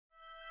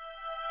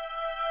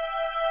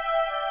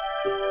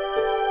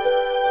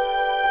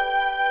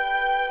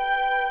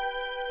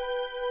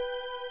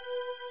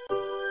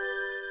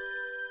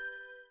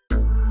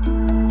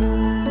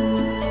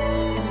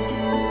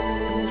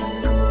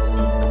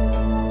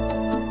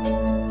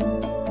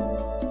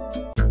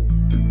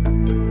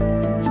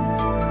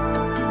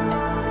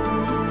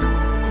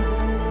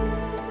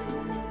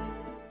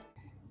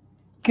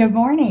Good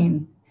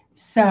morning.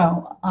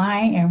 So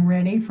I am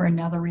ready for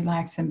another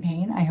relaxing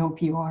paint. I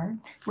hope you are.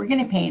 We're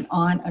going to paint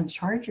on a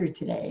charger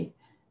today,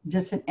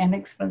 just an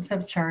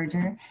inexpensive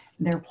charger.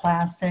 They're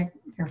plastic.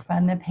 They're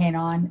fun to paint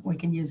on. We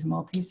can use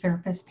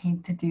multi-surface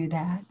paint to do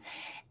that.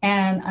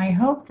 And I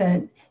hope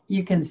that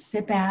you can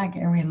sit back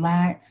and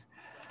relax.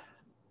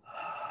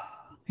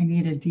 I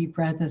need a deep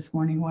breath this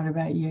morning. What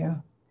about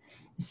you?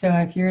 So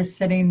if you're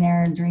sitting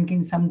there and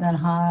drinking something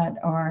hot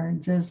or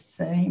just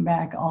sitting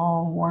back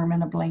all warm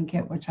in a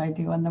blanket, which I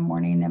do in the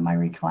morning in my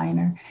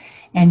recliner,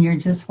 and you're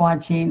just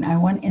watching, I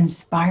want to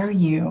inspire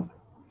you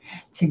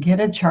to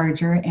get a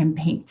charger and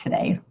paint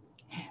today.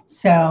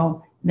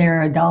 So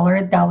they're $1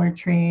 at Dollar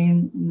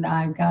Tree.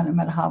 I've got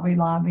them at Hobby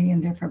Lobby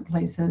and different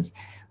places.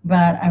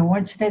 But I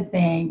want you to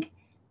think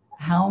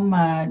how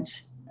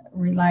much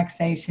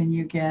relaxation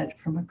you get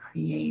from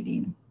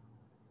creating.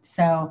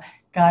 So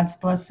God's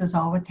blessed us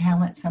all with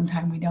talent.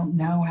 Sometimes we don't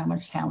know how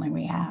much talent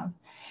we have.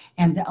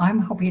 And I'm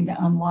hoping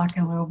to unlock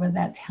a little bit of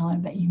that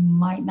talent that you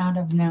might not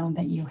have known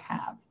that you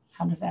have.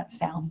 How does that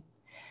sound?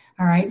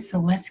 All right, so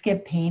let's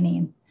get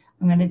painting.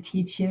 I'm going to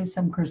teach you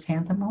some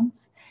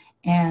chrysanthemums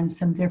and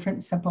some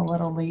different simple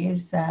little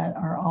leaves that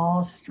are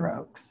all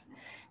strokes.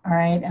 All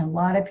right, a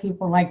lot of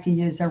people like to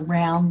use a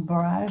round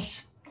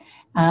brush.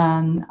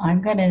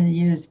 I'm going to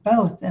use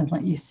both and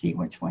let you see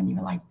which one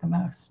you like the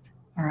most.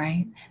 All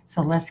right,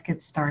 so let's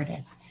get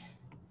started.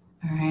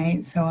 All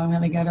right, so I'm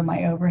going to go to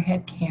my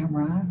overhead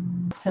camera.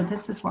 So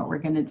this is what we're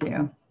going to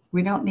do.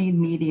 We don't need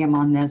medium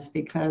on this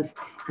because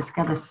it's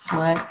got a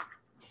slick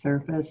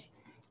surface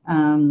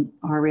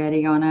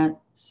already on it.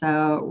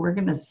 So we're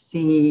going to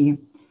see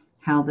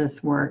how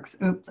this works.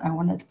 Oops, I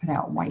wanted to put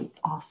out white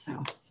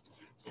also.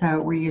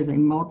 So we're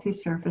using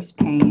multi-surface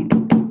paint.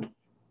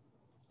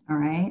 All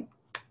right.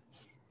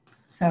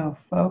 So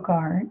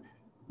FolkArt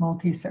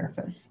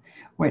multi-surface,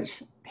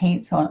 which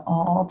paints on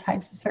all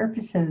types of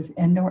surfaces,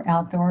 indoor,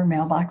 outdoor,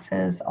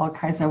 mailboxes, all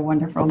kinds of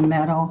wonderful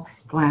metal,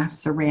 glass,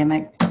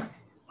 ceramic,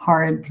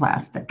 hard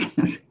plastic.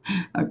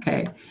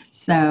 Okay,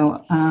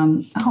 so,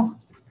 oh,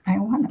 I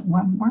want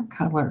one more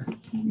color.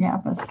 Yeah,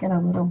 let's get a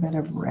little bit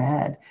of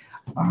red.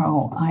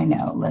 Oh, I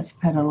know. Let's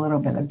put a little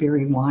bit of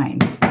berry wine.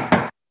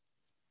 All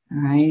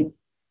right,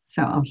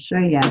 so I'll show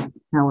you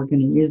how we're going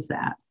to use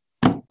that.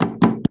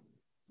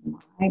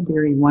 My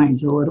berry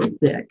wine's a little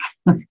thick.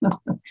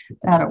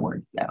 That'll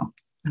work though.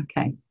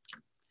 Okay.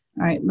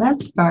 All right,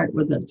 let's start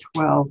with a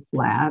 12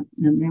 flat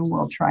and then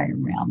we'll try a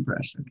round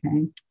brush,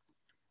 okay?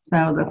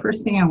 So the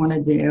first thing I want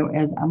to do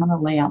is I'm going to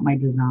lay out my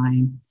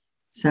design.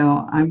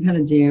 So I'm going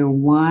to do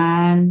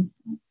one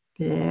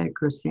big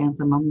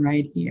chrysanthemum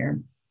right here.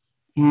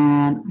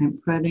 And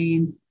I'm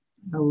putting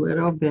a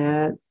little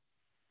bit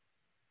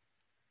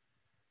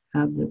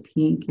of the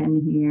pink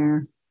in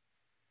here.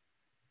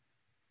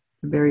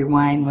 The berry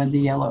wine with the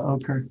yellow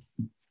ochre.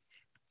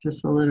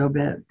 Just a little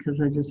bit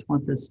because I just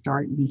want the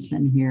startness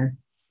in here,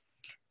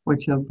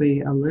 which will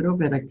be a little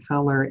bit of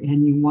color.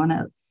 And you want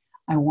it,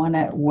 I want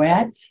it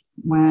wet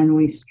when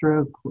we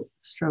stroke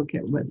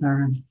it with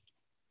our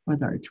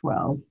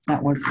 12.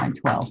 That was my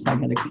 12, so I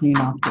got to clean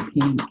off the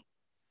pink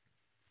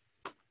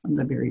from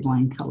the berry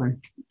wine color.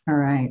 All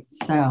right,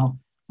 so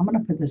I'm going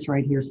to put this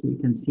right here so you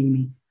can see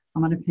me.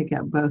 I'm going to pick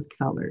up both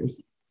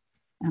colors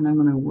and I'm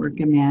going to work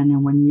them in.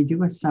 And when you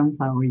do a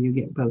sunflower, you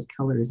get both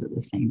colors at the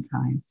same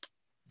time.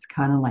 It's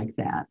kind of like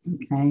that,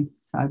 okay?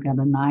 So I've got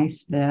a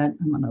nice bit.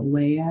 I'm going to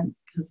lay it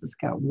because it's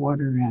got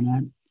water in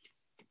it.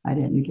 I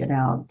didn't get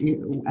out.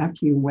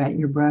 After you wet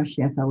your brush,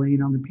 you have to lay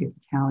it on the paper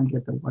towel and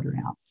get the water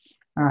out.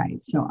 All right,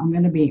 so I'm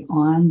going to be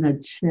on the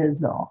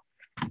chisel.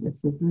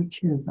 This is the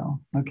chisel,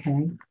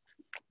 okay?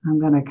 I'm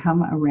going to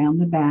come around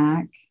the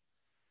back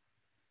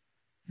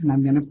and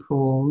I'm going to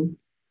pull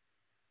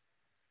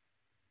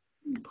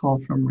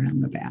from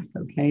around the back,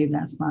 okay?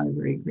 That's not a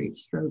very great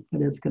stroke,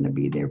 but it's going to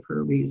be there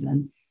for a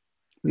reason.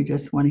 We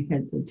just want to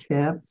hit the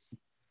tips.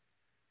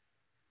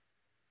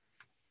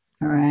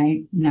 All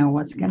right, now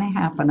what's going to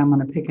happen, I'm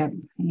going to pick up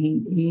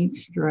paint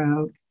each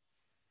stroke.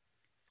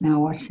 Now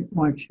watch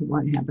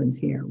what happens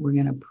here. We're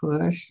going to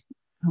push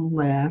and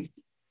left,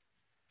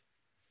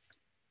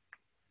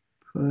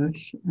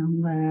 push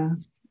and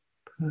left,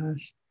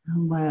 push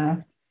and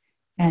left.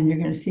 And you're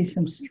going to see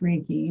some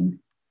streaking,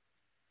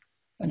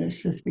 but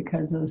it's just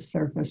because of the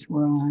surface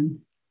we're on.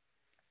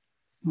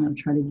 I'm going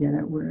to try to get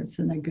it where it's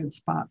in a good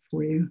spot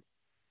for you.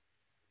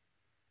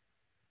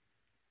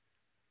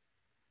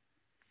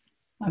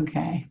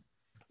 Okay,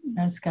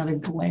 that's got a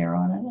glare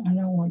on it. I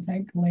don't want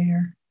that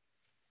glare.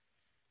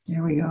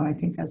 There we go. I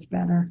think that's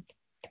better.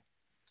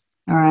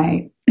 All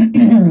right.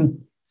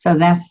 So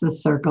that's the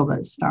circle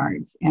that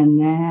starts. And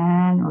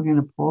then we're going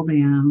to pull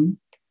down.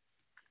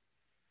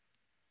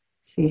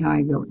 See how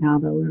I go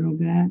out a little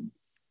bit?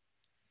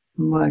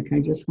 Look, I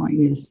just want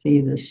you to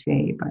see the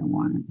shape I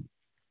want.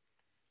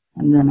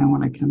 And then I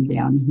want to come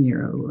down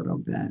here a little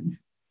bit.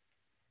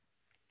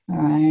 All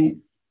right.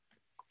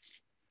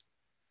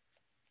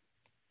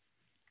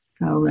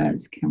 So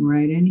let's come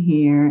right in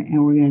here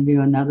and we're going to do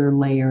another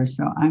layer.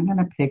 So I'm going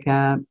to pick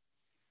up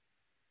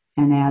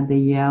and add the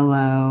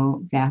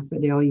yellow,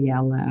 daffodil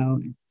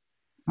yellow.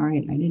 All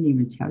right, I didn't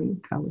even tell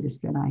you colors,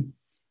 did I?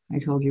 I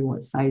told you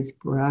what size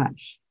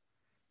brush.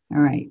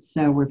 All right,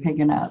 so we're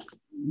picking up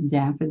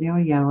daffodil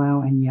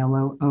yellow and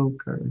yellow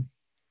ochre.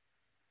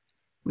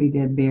 We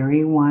did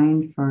berry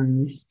wine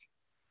first.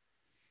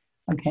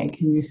 Okay,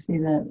 can you see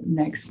the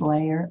next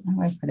layer? I'm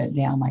going to put it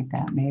down like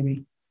that,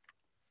 maybe.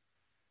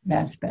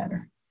 That's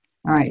better.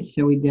 All right,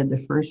 so we did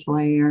the first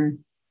layer,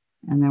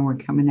 and then we're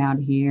coming out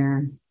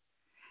here,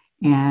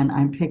 and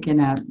I'm picking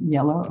up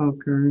yellow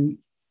ochre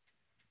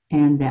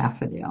and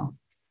daffodil.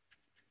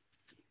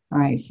 All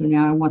right, so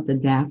now I want the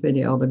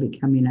daffodil to be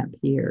coming up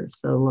here.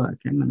 So look,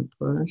 I'm going to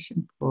push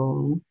and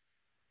pull,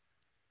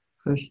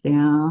 push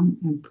down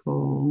and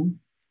pull.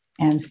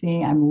 And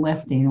see, I'm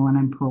lifting when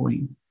I'm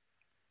pulling.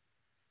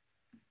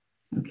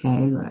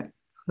 Okay, look,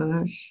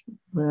 push,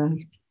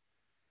 lift,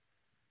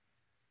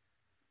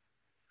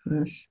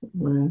 push,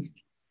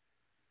 lift.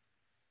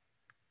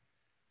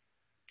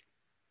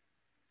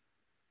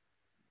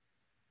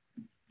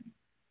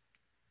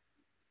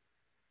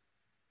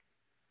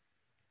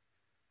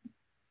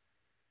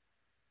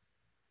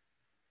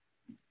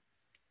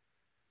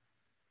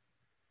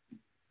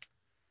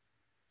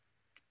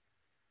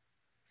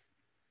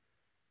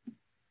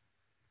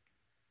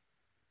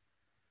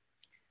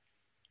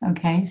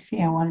 Okay,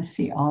 see, I want to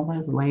see all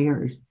those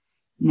layers.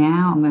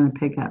 Now I'm going to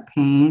pick up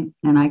paint,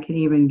 and I could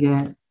even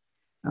get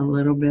a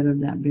little bit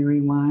of that berry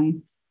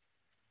wine.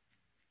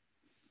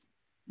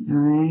 All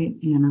right,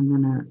 and I'm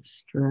going to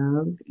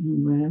stroke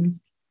and lift,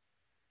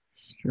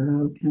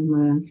 stroke and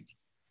lift.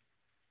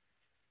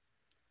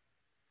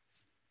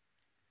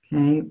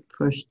 Okay,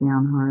 push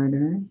down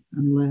harder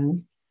and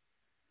lift.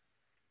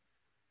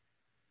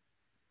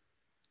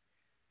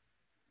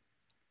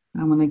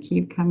 I'm going to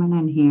keep coming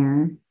in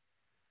here.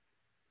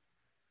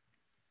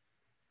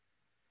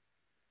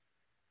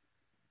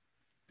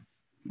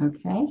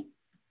 Okay.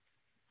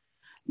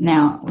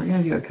 Now, we're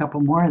going to do a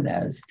couple more of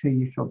those till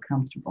you feel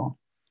comfortable.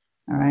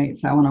 All right,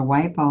 so I want to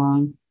wipe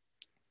on,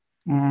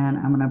 and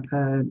I'm going to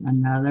put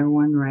another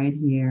one right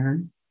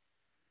here,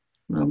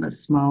 a little bit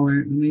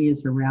smaller. I'm going to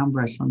use the round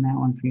brush on that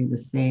one for you to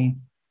see.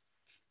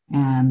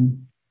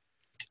 And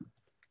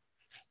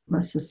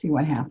let's just see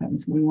what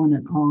happens. We want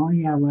it all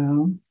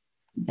yellow,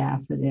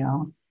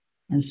 daffodil,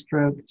 and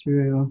stroke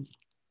through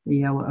the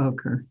yellow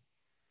ochre.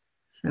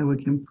 So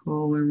we can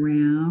pull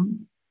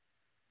around,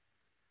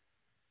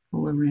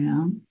 pull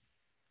around.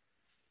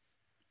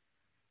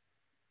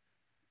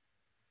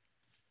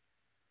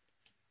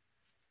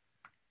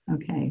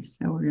 Okay,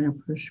 so we're going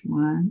to push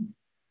 1,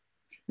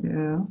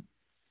 2.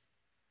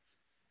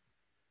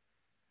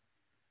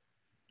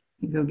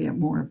 You go get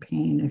more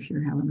paint if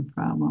you're having a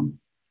problem.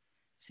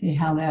 See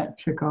how that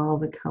took all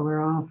the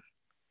color off?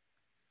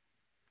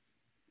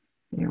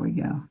 There we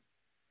go.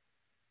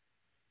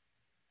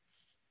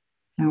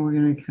 Now we're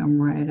going to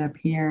come right up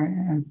here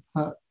and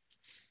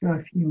do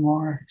a few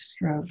more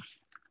strokes.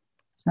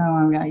 So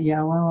I've got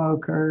yellow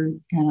ochre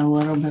and a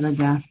little bit of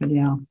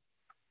daffodil.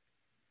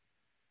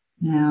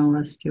 Now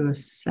let's do a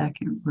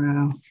second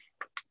row.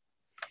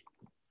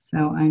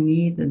 So I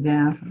need the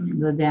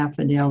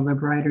daffodil, the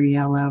brighter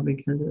yellow,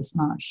 because it's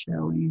not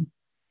showing.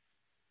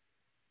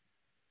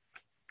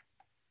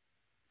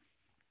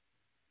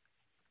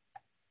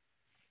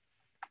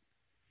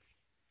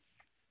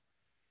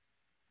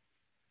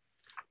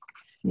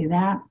 See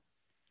that?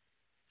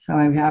 So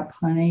I've got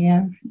plenty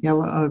of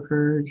yellow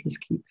ochre.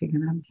 Just keep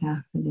picking up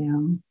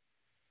daffodil.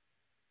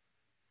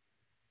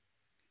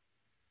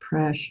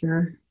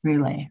 Pressure,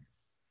 relief.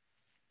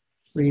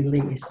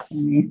 Release, I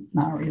mean,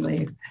 not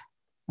relief.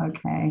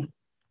 Okay,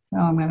 so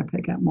I'm going to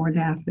pick up more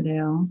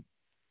daffodil.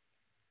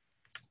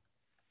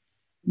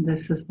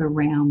 This is the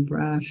round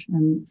brush,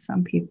 and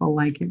some people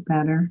like it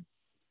better.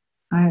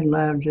 I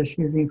love just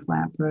using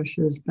flat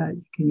brushes, but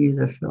you can use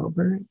a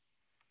filbert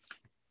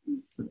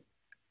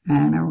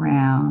and a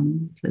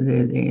round to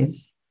do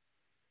these.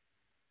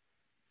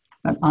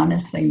 But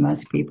honestly,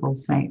 most people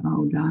say,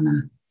 oh,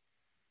 Donna,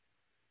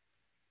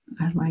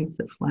 I like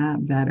the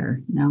flat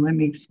better. Now let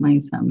me explain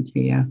something to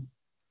you.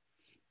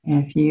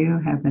 If you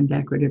have been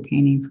decorative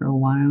painting for a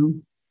while,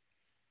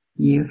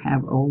 you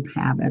have old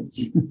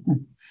habits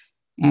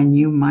and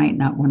you might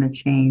not want to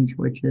change,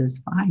 which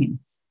is fine.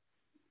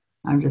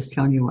 I'm just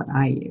telling you what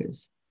I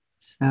use.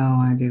 So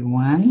I do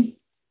 1,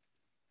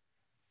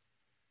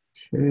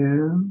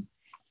 2,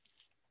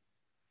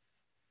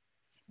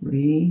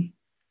 3,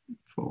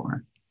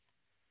 4.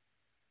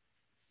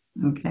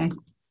 Okay.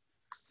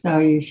 So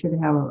you should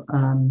have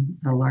a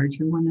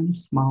larger one and a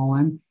small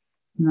one.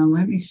 And then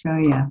let me show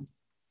you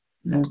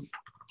this.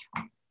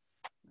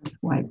 Let's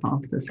wipe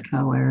off this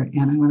color,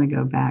 and I'm going to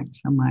go back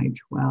to my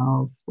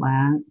 12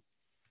 flat.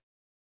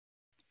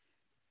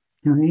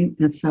 All right,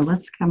 and so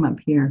let's come up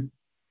here.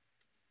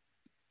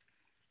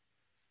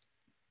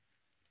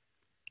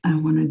 I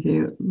want to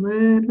do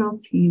little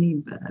teeny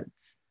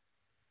buds.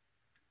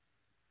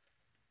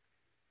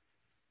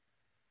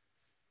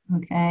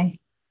 Okay,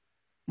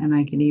 and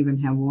I can even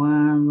have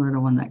one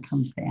little one that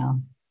comes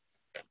down.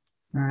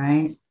 All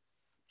right,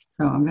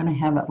 So I'm going to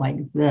have it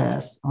like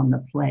this on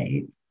the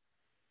plate.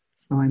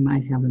 So I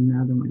might have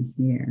another one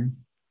here.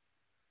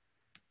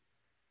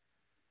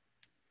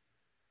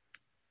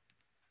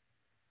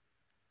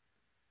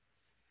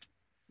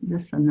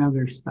 Just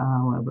another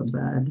style of a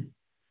bud.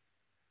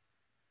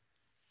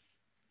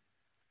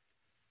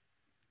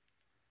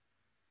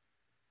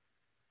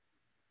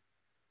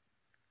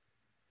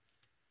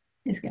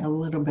 It's got a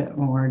little bit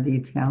more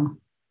detail.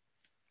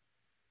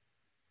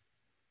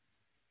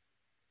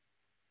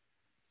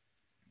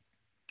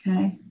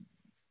 Okay.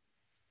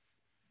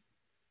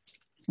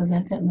 So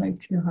that didn't look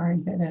too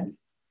hard, did it? I'm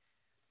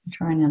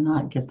trying to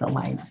not get the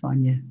lights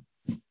on you.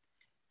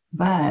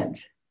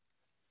 But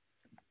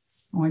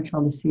I want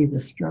y'all to see the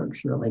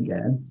strokes really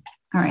good.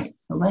 All right,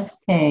 so let's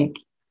take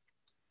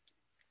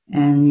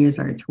and use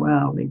our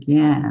 12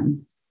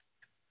 again.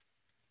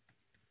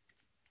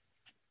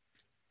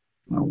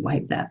 We'll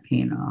wipe that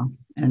paint off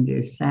and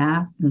do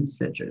sap and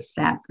citrus,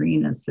 sap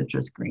green and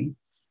citrus green.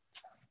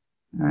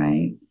 All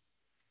right.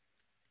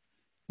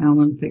 Now I'm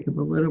going to pick up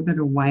a little bit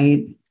of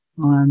white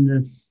on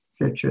the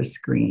citrus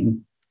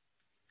green.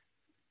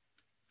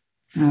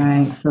 All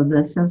right, so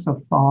this is a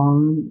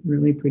fall,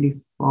 really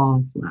pretty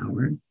fall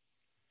flower.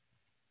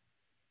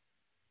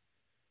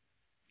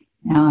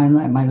 Now I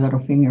let my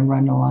little finger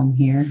run along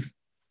here.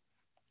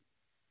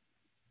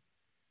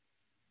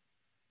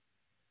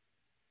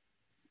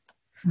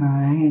 All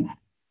right,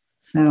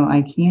 so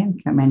I can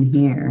come in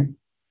here,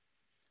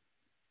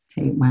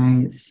 take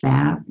my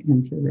sap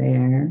into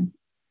there,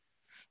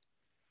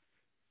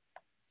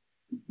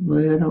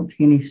 little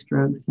teeny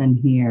strokes in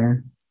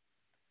here.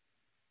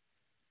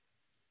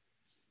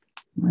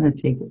 I'm going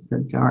to take the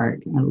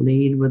dark and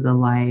lead with the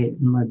light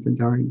and let the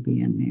dark be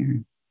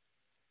in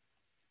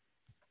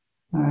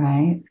there. All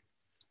right,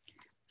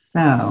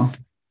 so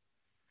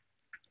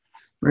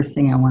first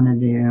thing I want to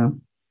do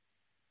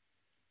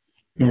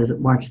is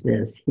watch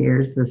this.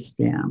 Here's the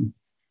stem.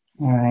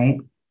 All right,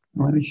 I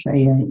want to show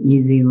you an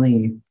easy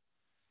leaf.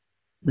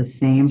 The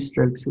same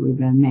strokes we've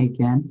been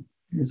making.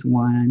 There's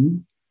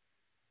 1,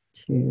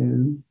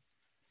 2,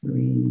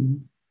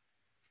 3,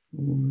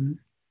 4,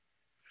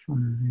 5,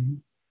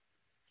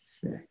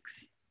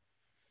 6.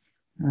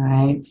 All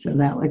right, so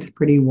that looks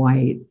pretty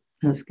white.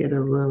 Let's get a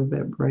little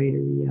bit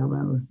brighter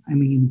yellow. I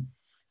mean,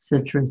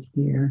 citrus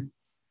here.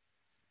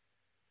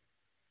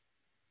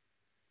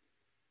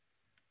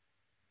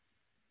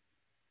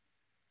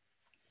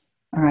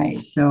 All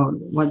right, so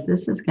what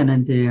this is going to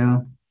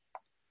do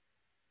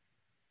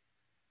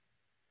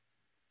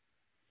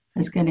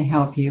is going to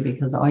help you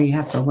because all you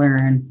have to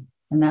learn,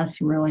 and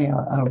that's really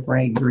a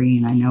bright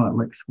green. I know it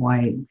looks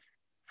white.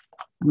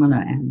 I'm going to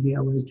add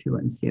yellow to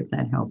it and see if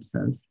that helps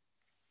us.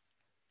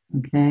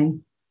 Okay,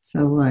 so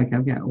look,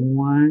 I've got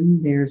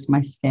 1. There's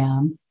my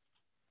stem.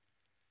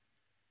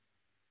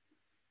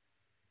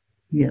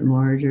 Getting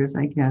larger as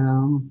I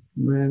go,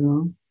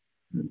 little,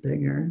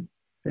 bigger,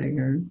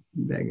 bigger,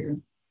 bigger.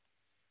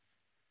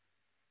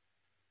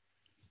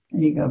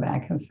 And you go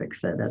back and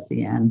fix it at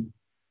the end.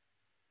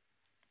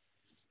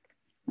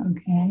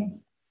 Okay.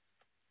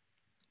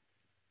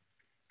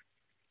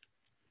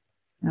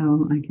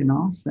 So I can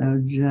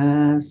also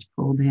just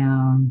pull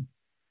down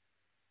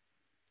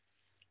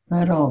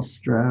little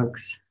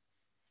strokes.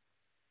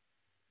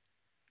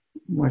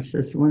 Watch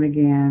this one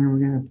again. We're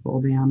going to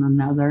pull down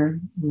another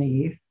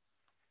leaf.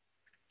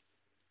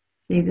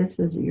 See, this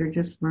is, you're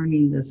just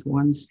learning this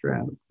one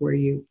stroke where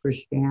you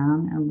push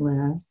down and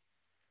lift,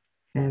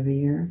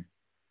 heavier,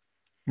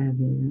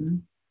 heavier,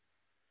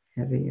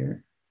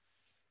 heavier.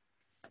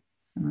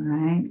 All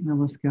right, now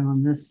let's go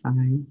on this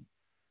side.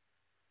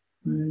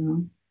 A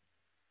little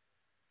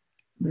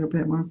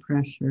bit more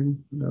pressure, a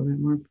little bit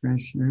more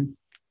pressure.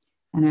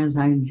 And as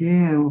I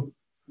do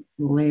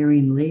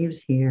layering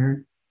leaves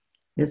here,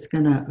 it's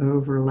going to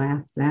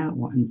overlap that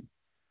one.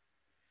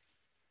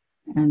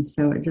 And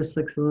so it just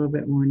looks a little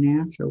bit more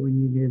natural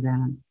when you do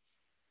that.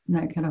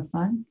 Isn't that kind of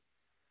fun?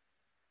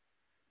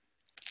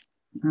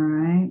 All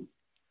right.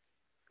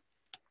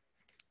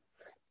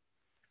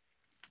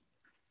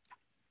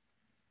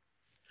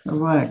 So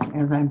look,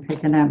 as I'm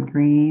picking up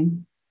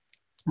green,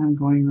 I'm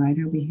going right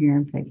over here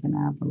and picking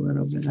up a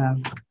little bit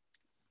of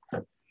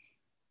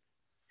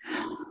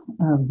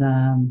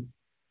the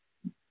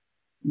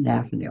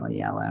daffodil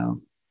yellow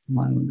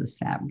along with the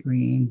sap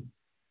green.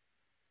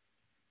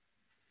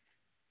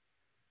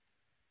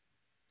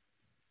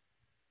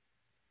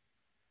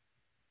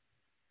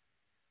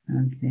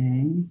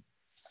 Okay.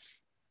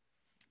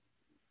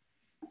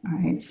 All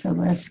right, so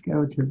let's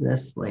go to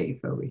this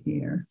leaf over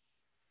here.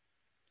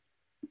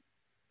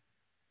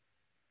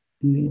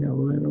 Need a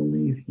little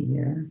leaf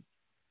here.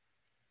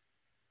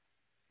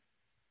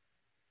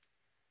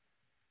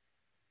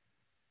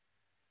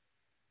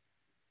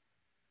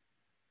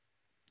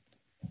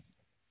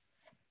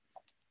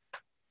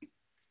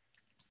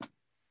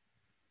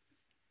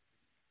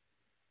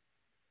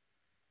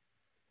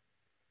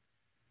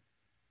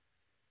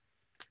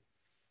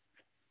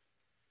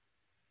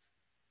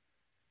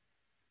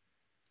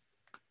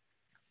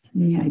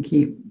 See, I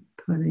keep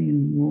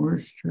putting more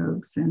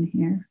strokes in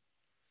here.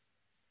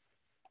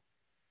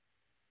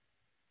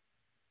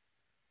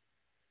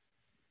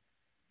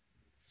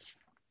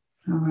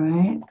 All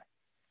right.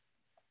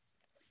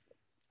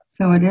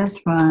 So it is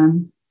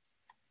fun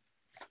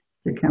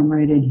to come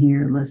right in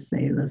here. Let's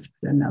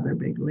put another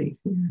big leaf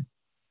here.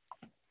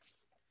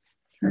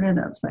 Turn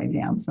it upside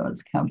down so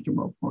it's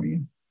comfortable for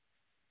you.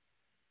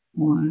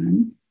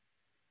 1,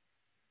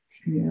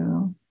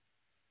 2,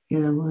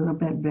 get a little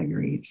bit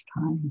bigger each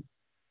time.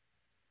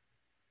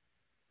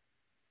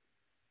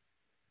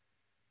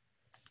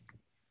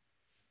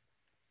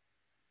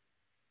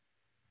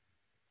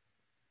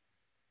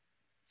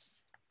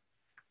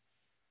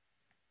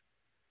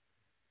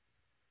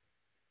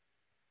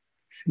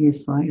 See,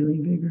 slightly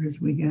bigger as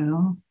we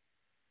go.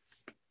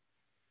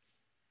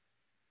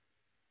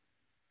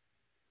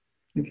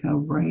 Look how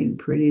bright and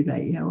pretty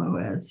that yellow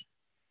is.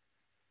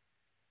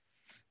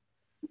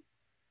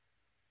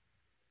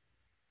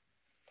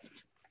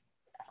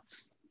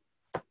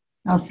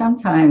 Now,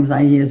 sometimes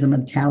I use a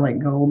metallic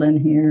gold in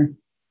here,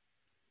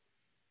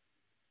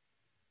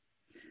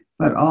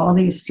 but all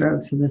these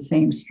strokes are the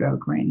same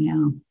stroke right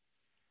now.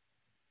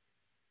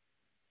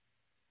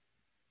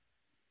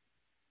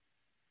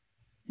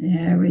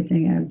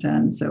 Everything I've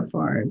done so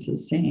far is the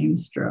same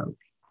stroke.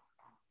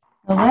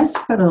 So let's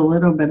put a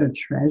little bit of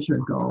treasure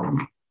gold.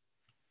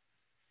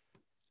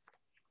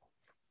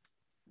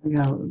 We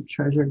got a little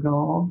treasure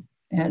gold.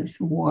 It's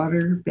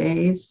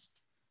water-based.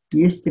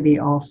 Used to be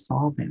all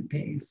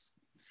solvent-based.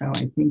 So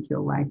I think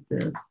you'll like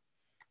this.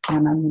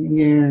 And I'm going to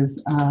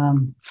use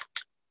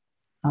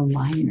a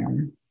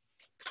liner.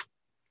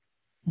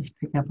 Let's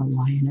pick up a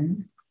liner.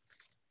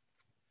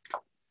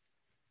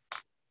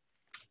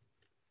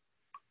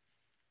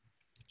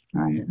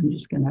 All right, I'm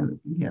just going to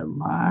get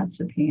lots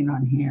of paint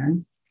on here.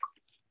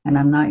 And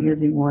I'm not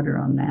using water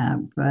on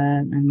that, but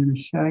I'm going to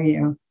show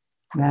you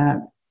that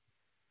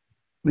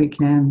we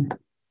can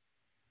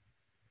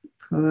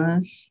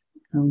push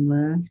and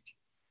lift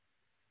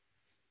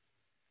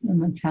the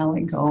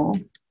metallic gold.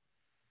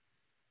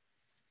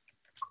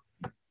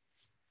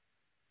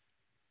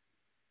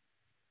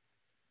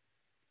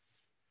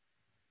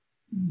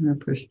 I'm going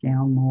to push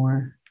down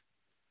more.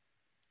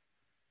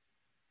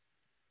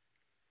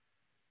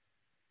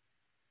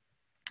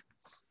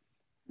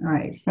 All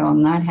right, so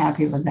I'm not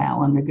happy with that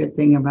one. The good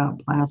thing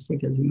about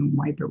plastic is you can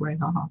wipe it right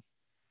off.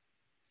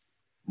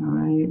 All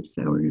right,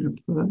 so we're going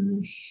to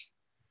push.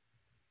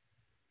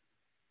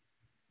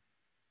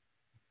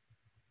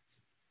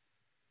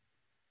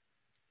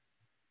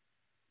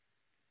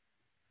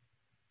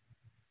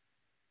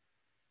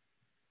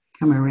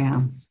 Come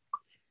around.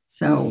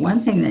 So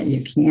one thing that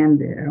you can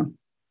do,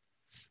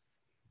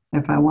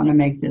 if I want to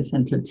make this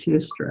into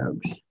 2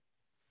 strokes,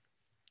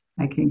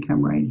 I can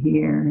come right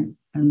here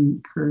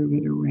and curve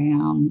it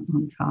around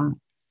on top.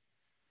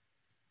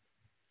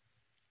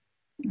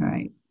 All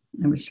right,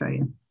 let me show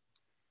you.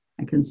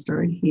 I can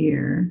start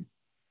here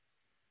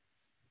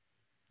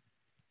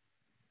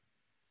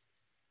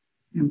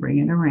and bring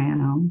it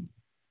around.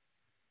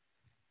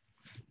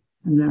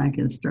 And then I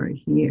can start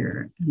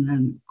here and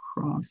then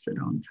cross it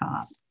on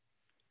top.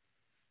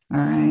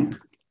 All right,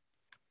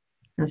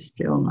 that's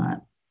still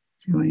not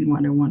doing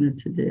what I wanted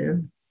to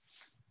do.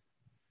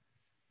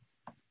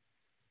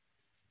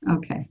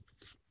 Okay.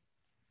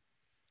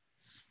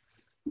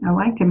 I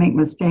like to make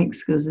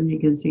mistakes because then you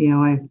can see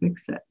how I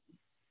fix it.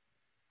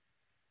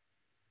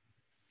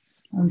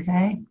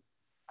 Okay.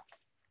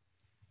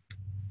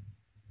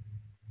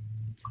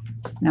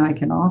 Now I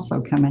can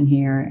also come in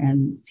here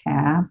and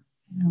tap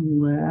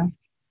and lift,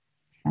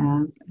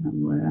 tap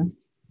and lift.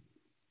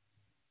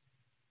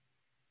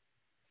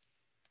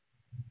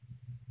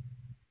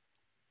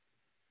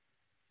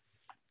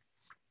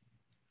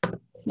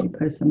 So you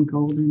put some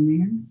gold in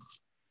there.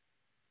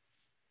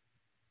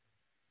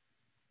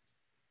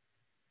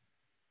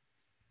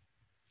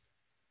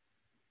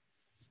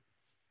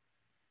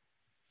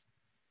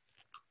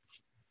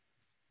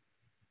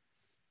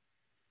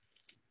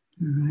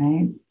 All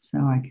right, so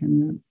I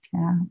can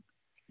tap,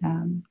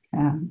 tap,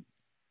 tap.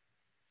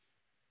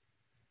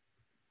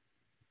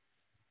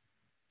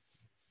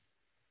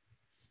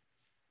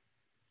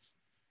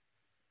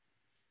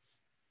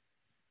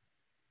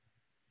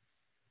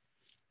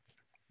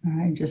 All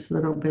right, just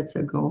little bits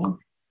of gold.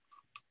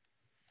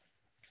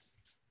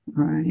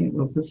 All right,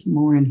 we'll put some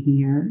more in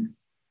here.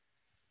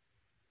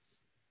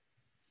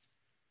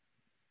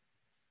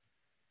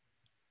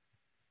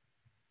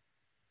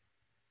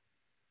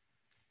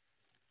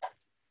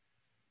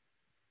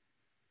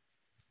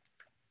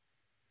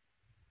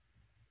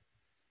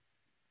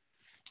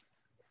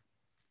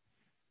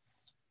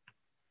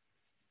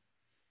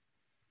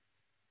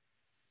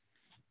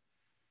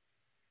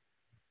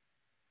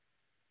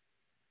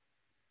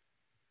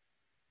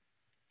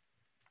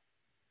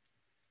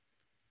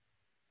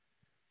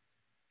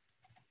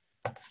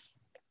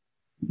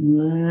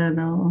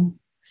 Little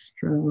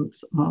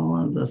strokes, all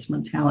of this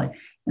metallic.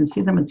 And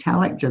see, the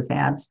metallic just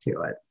adds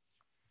to it.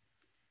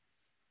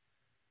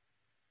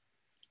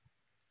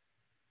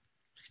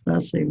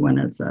 Especially when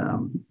it's a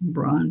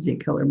bronzy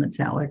color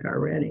metallic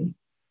already.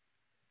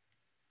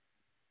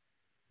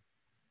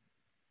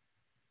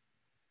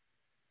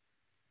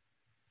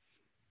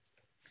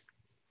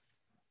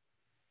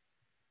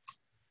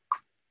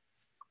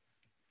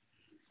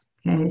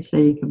 Okay, so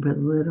you can put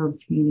little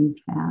teeny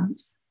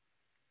tabs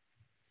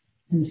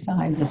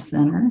inside the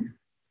center.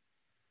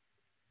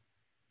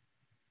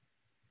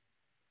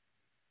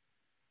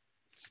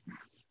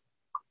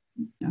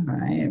 All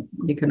right,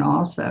 you can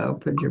also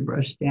put your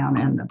brush down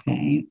in the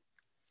paint.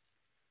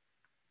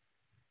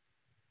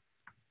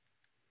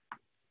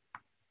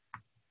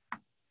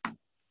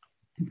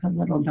 And put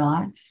little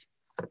dots.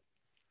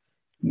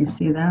 You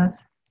see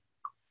those?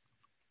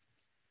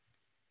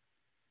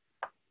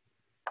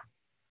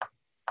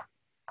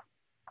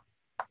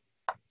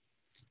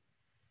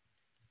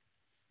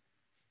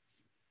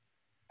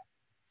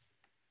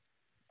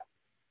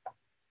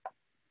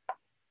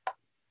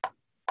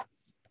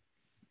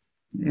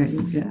 There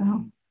you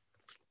go.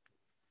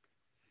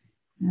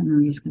 And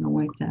I'm just going to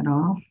wipe that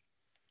off.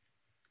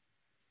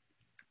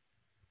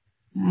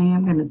 I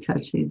am going to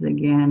touch these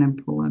again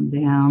and pull them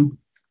down.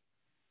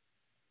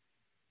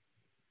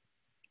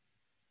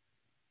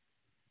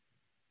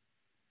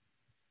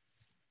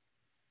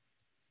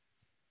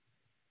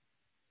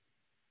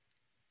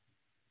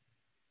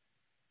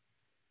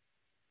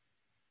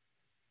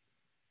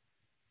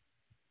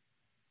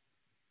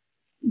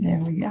 There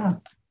we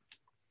go.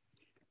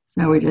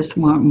 So we just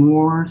want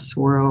more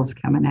swirls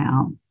coming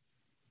out.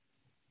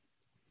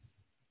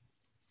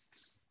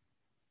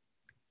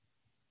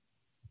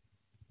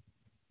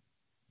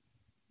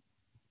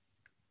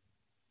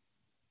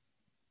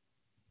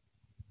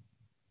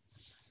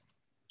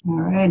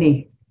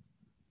 Alrighty.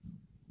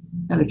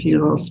 Got a few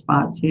little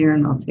spots here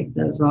and I'll take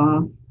those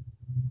off.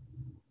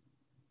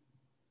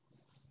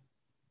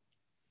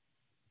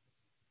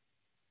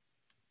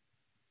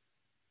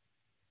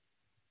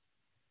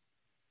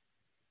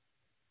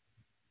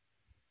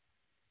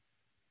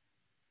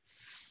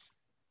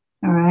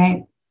 All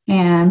right,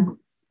 and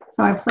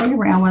so I played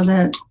around with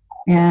it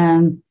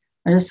and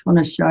I just want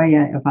to show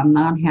you if I'm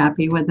not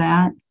happy with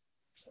that,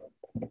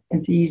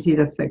 it's easy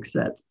to fix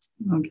it,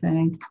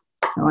 okay?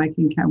 So I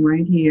can come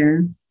right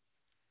here.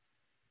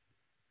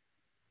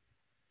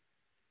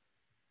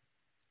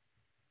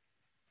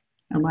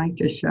 I'd like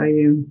to show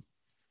you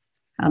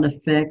how to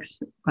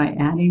fix by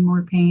adding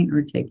more paint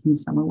or taking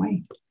some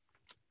away.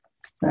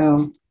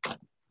 So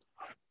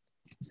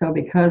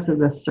because of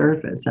the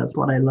surface, that's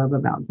what I love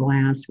about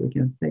glass, we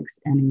can fix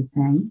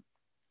anything.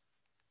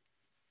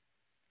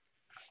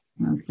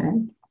 Okay.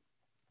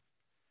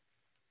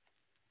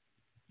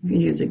 You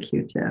can use a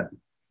Q-tip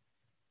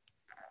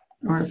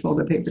or a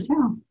folded paper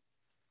towel.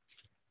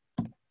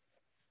 All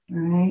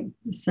right,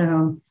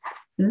 so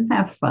isn't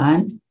that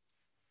fun?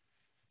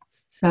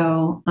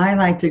 So I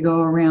like to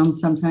go around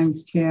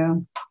sometimes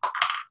too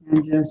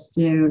and just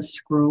do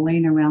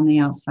scrolling around the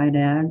outside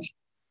edge.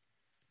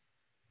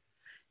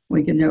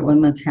 We can do it with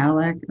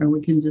metallic or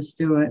we can just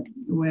do it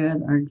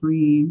with our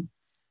green.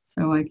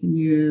 So I can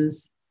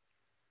use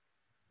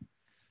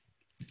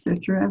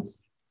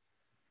citrus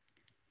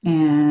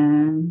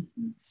and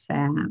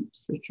sap,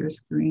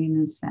 citrus green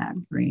and sap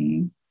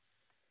green.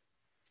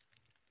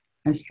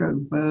 I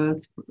stroke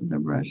both the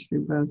brush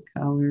through both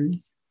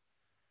colors.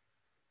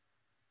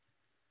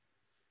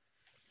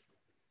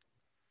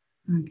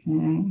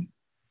 Okay.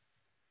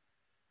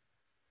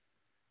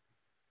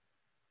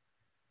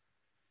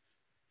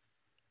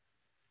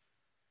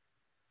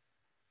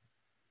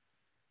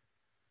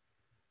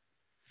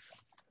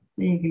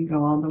 So you can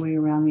go all the way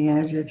around the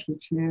edge if you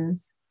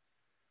choose.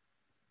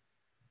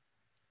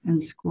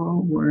 And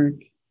scroll work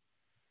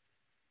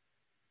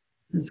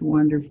is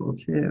wonderful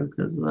too,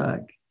 because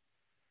look.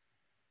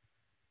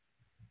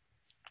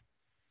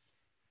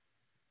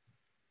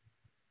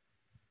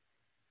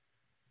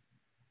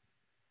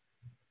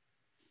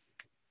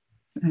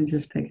 I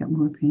just pick up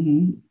more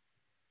paint.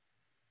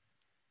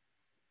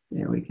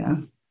 There we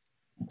go.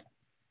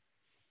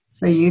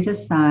 So you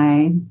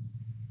decide.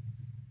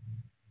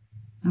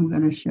 I'm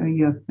going to show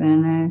you a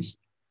finished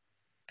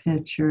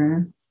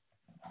picture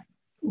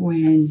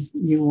when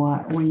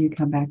you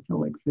come back to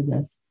look for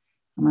this.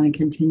 I'm going to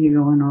continue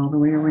going all the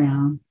way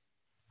around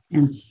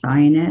and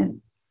sign it.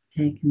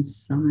 Take and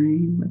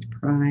sign with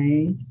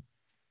pride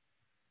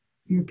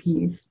your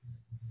piece.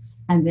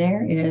 And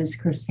there is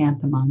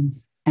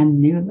chrysanthemums and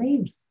new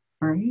leaves.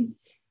 All right.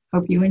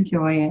 Hope you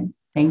enjoy it.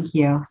 Thank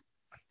you.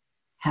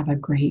 Have a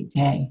great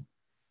day.